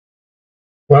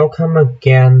Welcome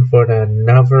again for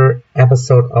another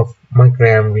episode of my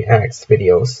Graham Reacts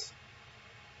videos.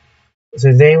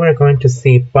 Today we're going to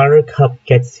see Buttercup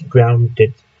Gets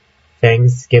Grounded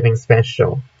Thanksgiving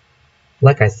Special.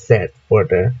 Like I said for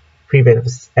the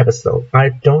previous episode, I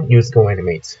don't use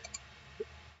GoAnimate.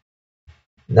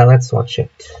 Now let's watch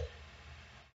it.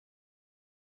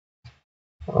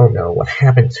 Oh no, what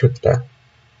happened to the...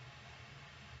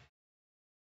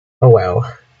 Oh well.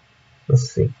 Let's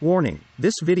see. Warning,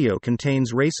 this video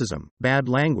contains racism, bad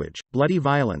language, bloody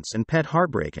violence and pet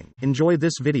heartbreaking. Enjoy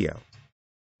this video.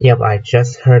 Yep, I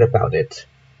just heard about it.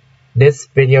 This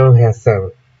video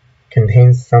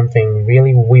contains something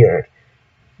really weird.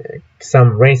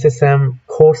 Some racism,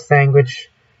 coarse language,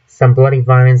 some bloody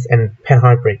violence and pet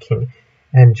heartbreaking.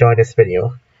 Enjoy this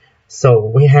video. So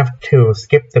we have to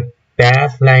skip the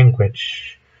bad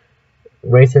language,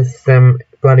 racism,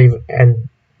 bloody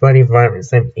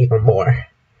violence, and even more.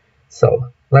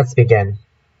 So let's begin.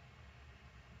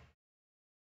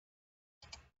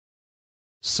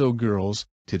 So girls,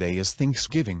 today is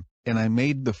Thanksgiving, and I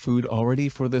made the food already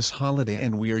for this holiday,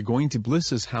 and we are going to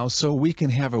Bliss's house so we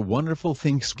can have a wonderful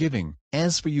Thanksgiving.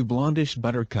 As for you blondish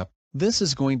Buttercup, this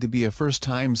is going to be a first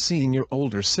time seeing your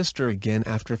older sister again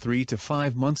after 3 to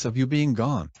 5 months of you being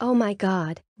gone. Oh my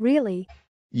god, really?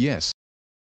 Yes.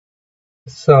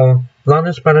 So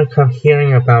blondish Buttercup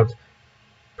hearing about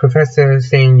Professor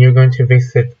saying you're going to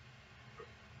visit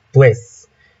Bliss,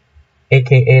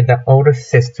 aka the older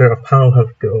sister of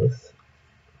Powerpuff Girls.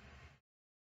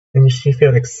 And she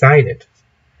feels excited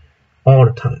all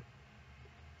the time.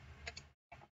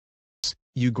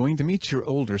 You going to meet your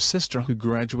older sister who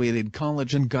graduated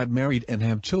college and got married and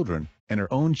have children, and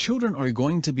her own children are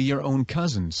going to be your own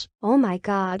cousins. Oh my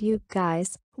god, you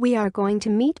guys, we are going to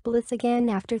meet Bliss again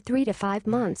after 3 to 5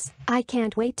 months. I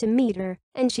can't wait to meet her.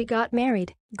 And she got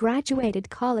married, graduated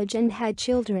college and had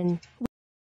children.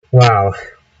 Wow,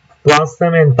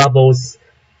 Blossom and Bubbles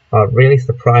are really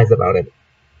surprised about it.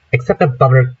 Except that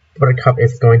Buttercup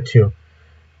is going to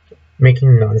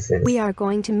making nonsense. We are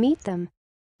going to meet them.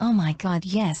 Oh my god,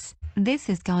 yes. This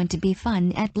is going to be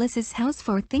fun at Bliss's house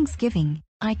for Thanksgiving.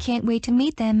 I can't wait to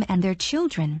meet them and their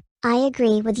children. I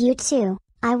agree with you too.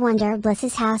 I wonder what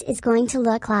Bliss's house is going to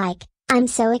look like. I'm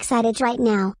so excited right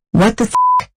now. What the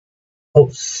f***?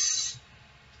 Oh,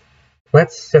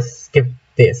 let's just skip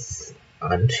this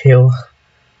until...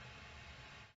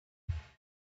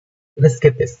 Let's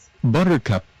skip this.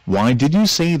 Buttercup, why did you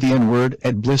say the N-word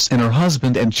at Bliss and her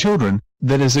husband and children?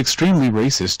 That is extremely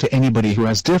racist to anybody who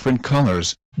has different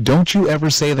colors. Don't you ever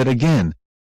say that again.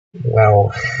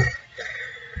 Well,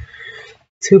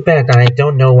 too bad I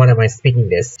don't know what am I speaking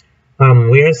this.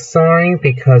 We're sorry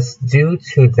because due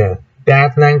to the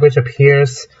bad language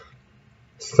appears,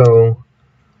 so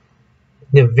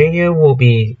the video will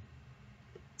be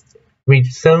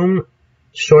resumed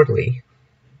shortly.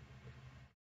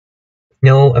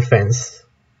 No offense.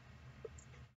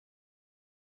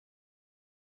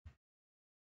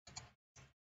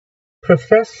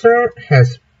 Professor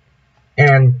has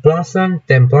and Blossom,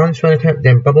 then Blanche,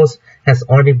 then Bubbles has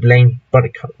already blamed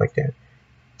Buttercup like that.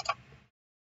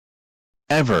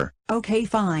 Ever. Okay,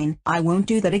 fine. I won't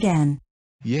do that again.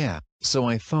 Yeah, so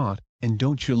I thought, and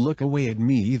don't you look away at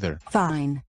me either.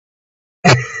 Fine.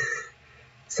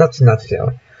 Such a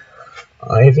nutshell.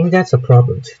 I think that's a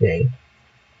problem today.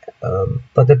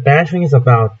 But the bad thing is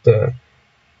about the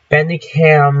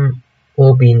Bandicam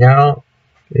will be now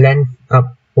length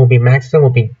up. Will be maximum will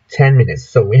be 10 minutes,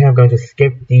 so we are going to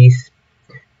skip these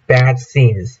bad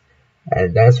scenes,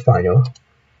 and that's final.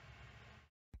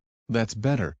 That's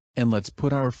better, and let's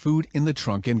put our food in the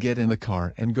trunk and get in the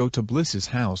car and go to Bliss's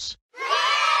house.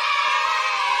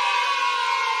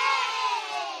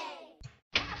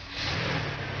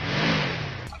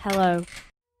 Hello.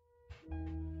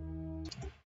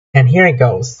 And here it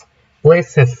goes.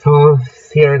 Bliss has saw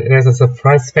here there's a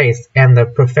surprise face, and the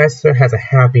professor has a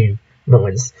happy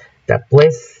moments that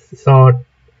Bliss saw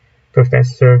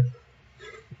Professor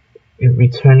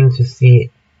returning to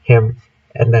see him,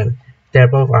 and then they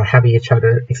both are happy each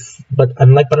other, but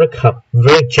unlike Buttercup,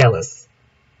 very jealous.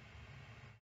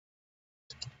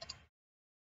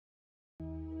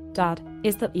 Dad,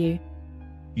 is that you?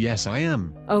 Yes, I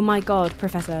am. Oh my god,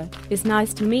 Professor. It's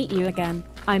nice to meet you again.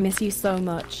 I miss you so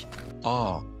much.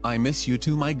 Aw, I miss you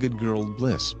too, my good girl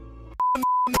Bliss.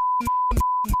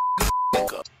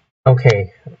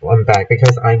 Okay, I'm back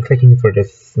because I'm clicking for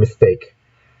this mistake.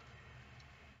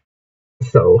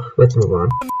 So, let's move on.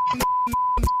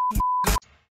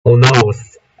 Oh no,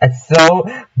 and so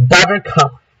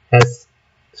Buttercup has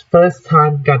first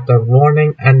time got the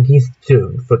warning and he's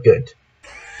doomed for good.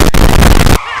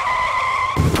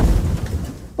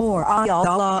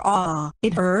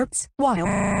 It hurts.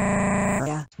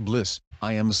 Why? Bliss,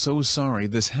 I am so sorry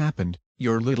this happened.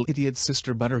 Your little idiot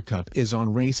sister Buttercup is on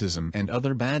racism and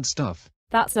other bad stuff.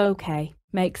 That's okay.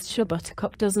 Make sure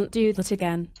Buttercup doesn't do that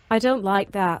again. I don't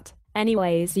like that.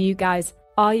 Anyways,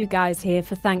 are you guys here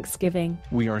for Thanksgiving?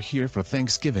 We are here for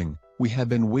Thanksgiving. We have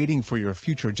been waiting for your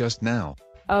future just now.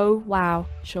 Oh wow,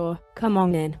 sure, come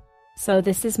on in. So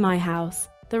this is my house.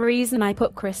 The reason I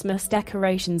put Christmas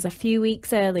decorations a few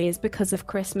weeks early is because of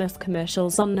Christmas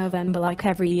commercials on November like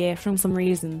every year from some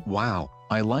reason. Wow,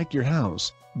 I like your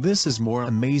house. This is more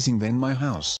amazing than my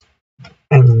house.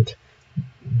 And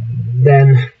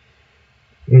then,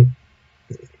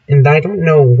 and I don't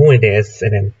know who it is,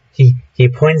 and then he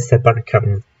points at Buttercup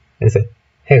and says,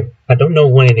 "Hey, I don't know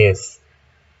what it is."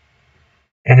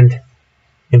 And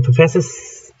Professor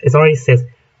it already says,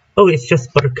 "Oh, it's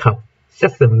just Buttercup. It's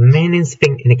just the meanest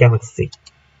thing in the galaxy."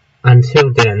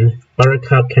 Until then,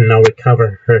 Buttercup can now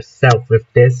recover herself with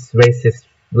this racist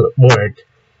word,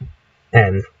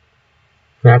 and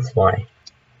that's why.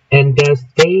 And as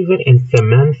David and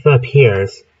Samantha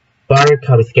appears,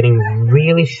 Buttercup is getting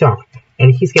really shocked,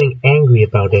 and he's getting angry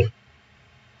about it.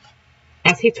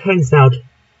 As it turns out,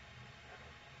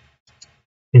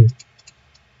 and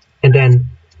then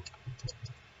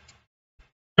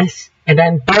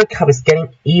Buttercup is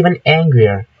getting even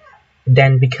angrier.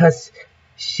 Then because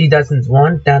she doesn't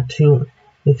want that two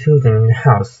children in the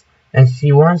house, and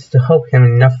she wants to help him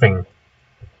in nothing.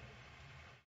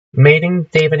 Making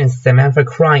David and Samantha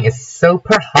crying is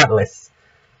super heartless.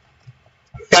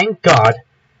 Thank God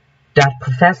that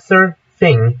Professor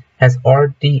Thing has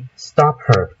already stopped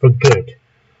her for good.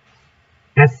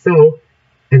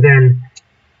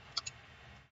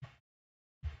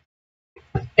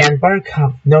 And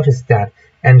Buttercup noticed that,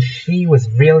 and she was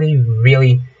really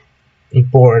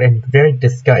bored and very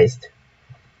disgusted.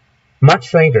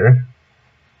 Much later,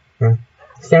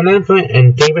 Samantha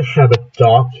and David have a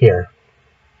dog here.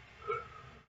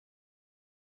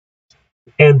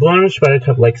 And Blondish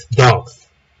Buttercup likes dogs.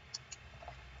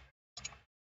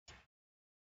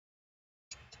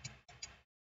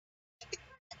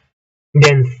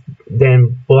 Then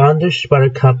Blondish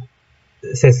Buttercup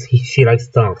says she likes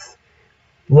dogs.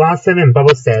 Blossom and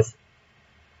Bubble says,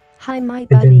 "Hi, my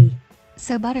buddy."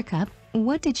 So Buttercup,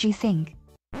 what did you think?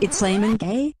 It's lame and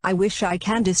gay. I wish I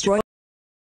can destroy.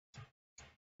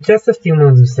 Just a few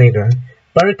moments later,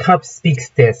 Buttercup speaks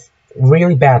this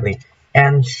really badly,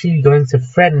 and she's going to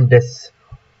threaten this.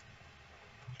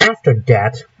 After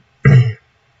that,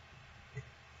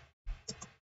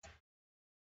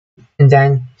 and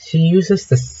then she uses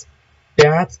the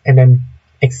bat, and then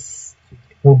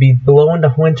will be blowing the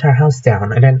whole entire house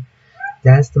down, and then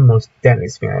that's the most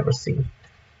deadliest thing I've ever seen.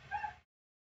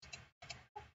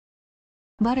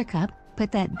 Buttercup,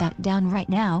 put that bat down right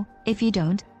now. If you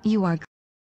don't, you are.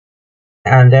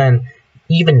 And then,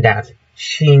 even that,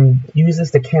 she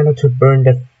uses the candle to burn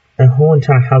the whole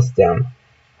entire house down.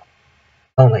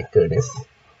 Oh my goodness.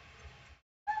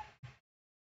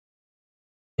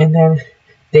 And then,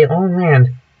 they all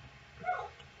land.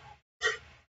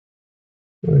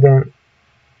 And then,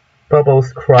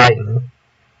 Bubbles crying.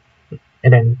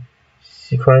 And then,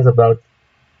 she cries about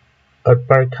a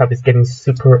Buttercup is getting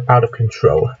super out of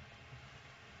control.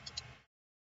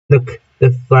 Look, the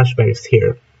flashback is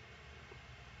here.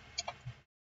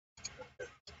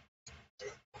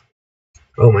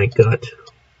 Oh my god.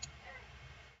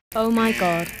 Oh my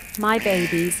god, my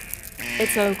babies.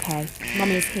 It's okay,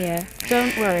 Mommy's here,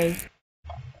 don't worry.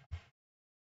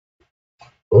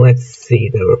 Let's see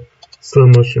the slow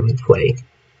motion replay.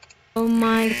 Oh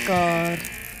my god,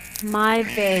 my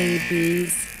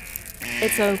babies.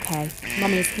 It's okay,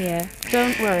 Mommy's here,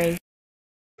 don't worry.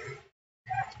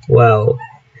 Well,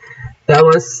 that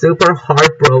was super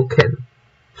heartbroken.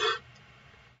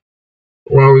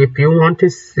 Well, if you want to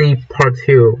see part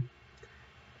 2,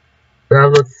 that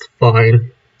was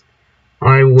fine.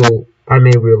 I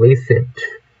may release it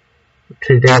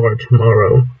today or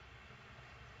tomorrow.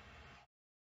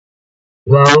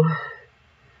 Well,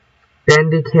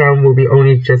 Dandy Cam will be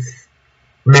only just,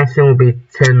 maximum will be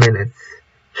 10 minutes.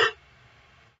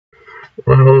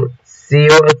 Well, see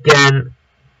you again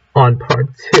on part